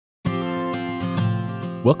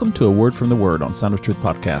Welcome to A Word from the Word on Sound of Truth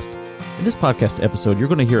podcast. In this podcast episode, you're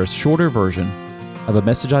going to hear a shorter version of a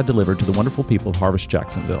message I delivered to the wonderful people of Harvest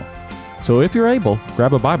Jacksonville. So if you're able,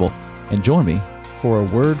 grab a Bible and join me for A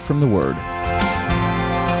Word from the Word.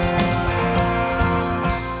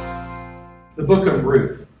 The book of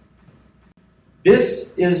Ruth.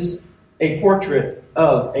 This is a portrait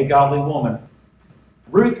of a godly woman.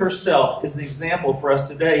 Ruth herself is an example for us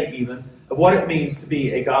today even of what it means to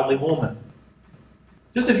be a godly woman.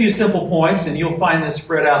 Just a few simple points, and you'll find this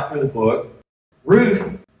spread out through the book.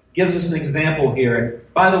 Ruth gives us an example here.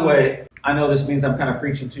 And by the way, I know this means I'm kind of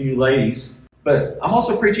preaching to you ladies, but I'm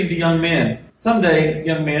also preaching to young men. Someday,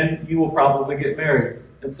 young men, you will probably get married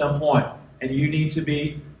at some point, and you need to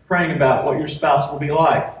be praying about what your spouse will be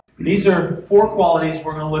like. These are 4 qualities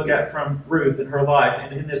we're going to look at from Ruth in her life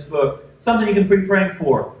and in this book. Something you can be praying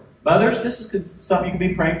for. Mothers, this is something you can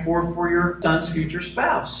be praying for your son's future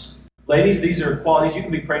spouse. Ladies, these are qualities you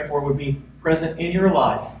can be praying for would be present in your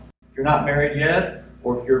life. If you're not married yet,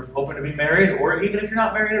 or if you're hoping to be married, or even if you're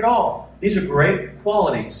not married at all. These are great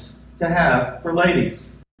qualities to have for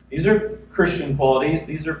ladies. These are Christian qualities.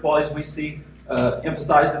 These are qualities we see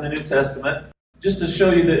emphasized in the New Testament. Just to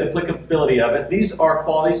show you the applicability of it, these are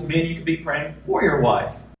qualities, men, you can be praying for your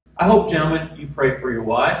wife. I hope, gentlemen, you pray for your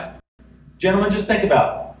wife. Gentlemen, just think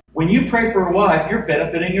about it. When you pray for a wife, you're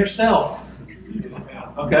benefiting yourself.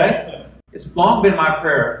 Okay? It's long been my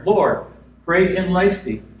prayer, Lord, create in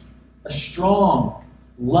Lacey a strong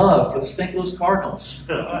love for the St. Louis Cardinals.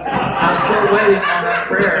 I'm still waiting on that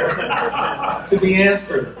prayer to be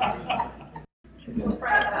answered. I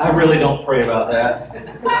really don't pray about that.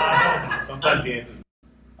 Sometimes he answers.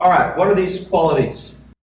 All right, what are these qualities?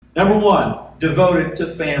 Number 1, devoted to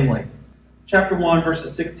family. Chapter 1,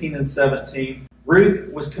 verses 16 and 17.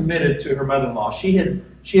 Ruth was committed to her mother-in-law. She had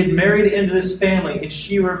married into this family, and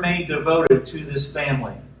she remained devoted to this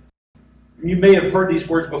family. You may have heard these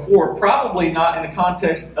words before, probably not in the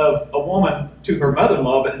context of a woman to her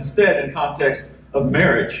mother-in-law, but instead in the context of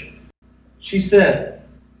marriage. She said,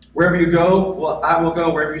 wherever you go, well, I will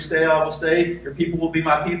go. Wherever you stay, I will stay. Your people will be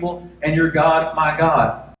my people, and your God, my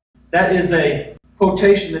God. That is a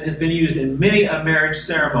quotation that has been used in many a marriage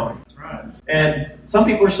ceremony. Right. And some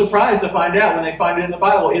people are surprised to find out when they find it in the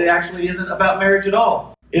Bible. It actually isn't about marriage at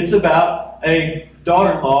all. It's about a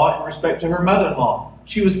daughter-in-law in respect to her mother-in-law.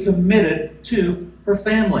 She was committed to her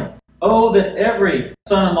family. Oh, that every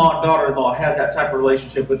son-in-law and daughter-in-law had that type of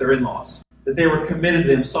relationship with their in-laws. That they were committed to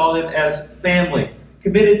them, saw them as family.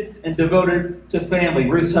 Committed and devoted to family.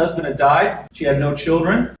 Ruth's husband had died. She had no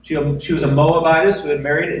children. She was a Moabitess who had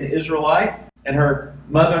married an Israelite. And her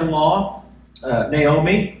mother-in-law,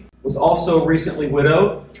 Naomi, was also recently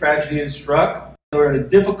widowed. Tragedy had struck. They were in a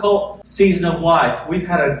difficult season of life. We've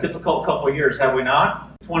had a difficult couple of years, have we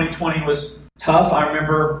not? 2020 was tough. I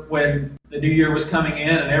remember when the new year was coming in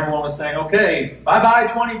and everyone was saying, okay, bye-bye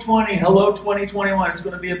 2020, hello 2021. It's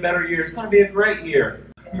going to be a better year. It's going to be a great year.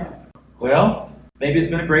 Well, maybe it's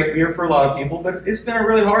been a great year for a lot of people, but it's been a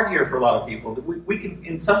really hard year for a lot of people. We can,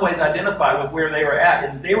 in some ways, identify with where they were at.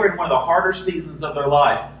 And they were in one of the harder seasons of their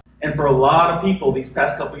life. And for a lot of people, these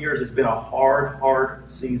past couple of years, it's been a hard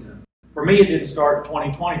season. For me, it didn't start in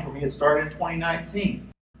 2020. For me, it started in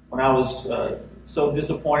 2019 when I was so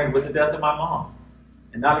disappointed with the death of my mom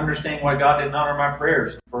and not understanding why God didn't honor my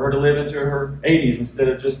prayers for her to live into her 80s instead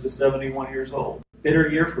of just to 71 years old. Bitter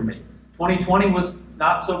year for me. 2020 was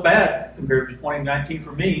not so bad compared to 2019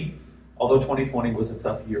 for me, although 2020 was a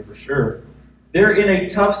tough year for sure. They're in a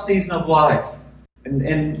tough season of life.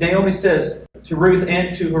 And Naomi says to Ruth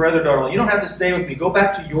and to her other daughter, you don't have to stay with me. Go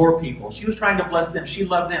back to your people. She was trying to bless them. She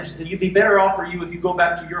loved them. She said, you'd be better off for you if you go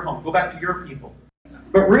back to your home. Go back to your people.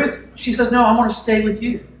 But Ruth, she says, no, I want to stay with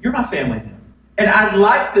you. You're my family now. And I'd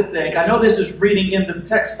like to think, I know this is reading into the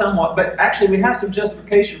text somewhat, but actually we have some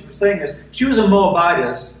justification for saying this. She was a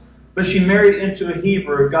Moabitess, but she married into a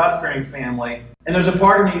Hebrew, God-fearing family. And there's a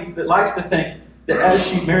part of me that likes to think that as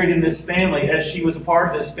she married in this family, as she was a part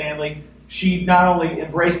of this family, she not only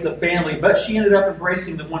embraced the family, but she ended up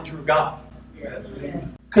embracing the one true God.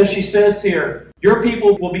 Because she says here, your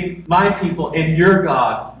people will be my people, and your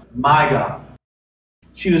God, my God.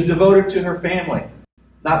 She was devoted to her family.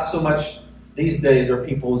 Not so much these days are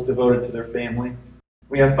people as devoted to their family.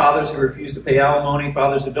 We have fathers who refuse to pay alimony,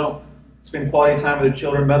 fathers who don't spend quality time with their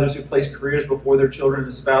children, mothers who place careers before their children,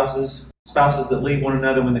 and spouses that leave one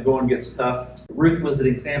another when the going gets tough. Ruth was an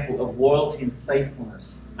example of loyalty and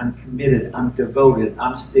faithfulness. I'm committed, I'm devoted,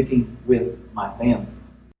 I'm sticking with my family.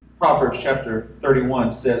 Proverbs chapter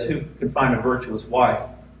 31 says, who can find a virtuous wife?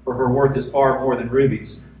 For her worth is far more than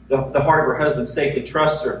rubies. The heart of her husband safely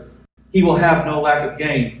trusts her. He will have no lack of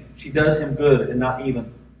gain. She does him good and not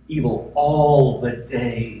even evil all the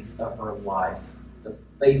days of her life. The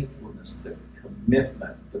faithfulness, the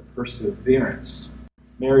commitment, the perseverance.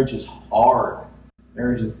 Marriage is hard.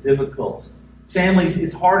 Marriage is difficult. Families,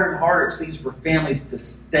 it's harder and harder, it seems, for families to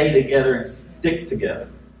stay together and stick together.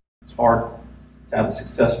 It's hard to have a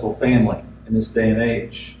successful family in this day and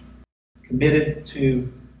age. Committed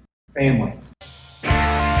to family.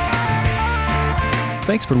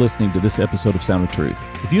 Thanks for listening to this episode of Sound of Truth.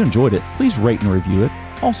 If you enjoyed it, please rate and review it.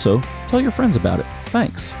 Also, tell your friends about it.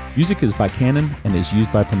 Thanks. Music is by Canon and is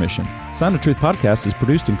used by permission. Sound of Truth podcast is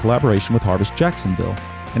produced in collaboration with Harvest Jacksonville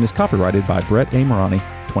and is copyrighted by Brett A. Morani,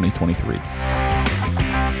 2023.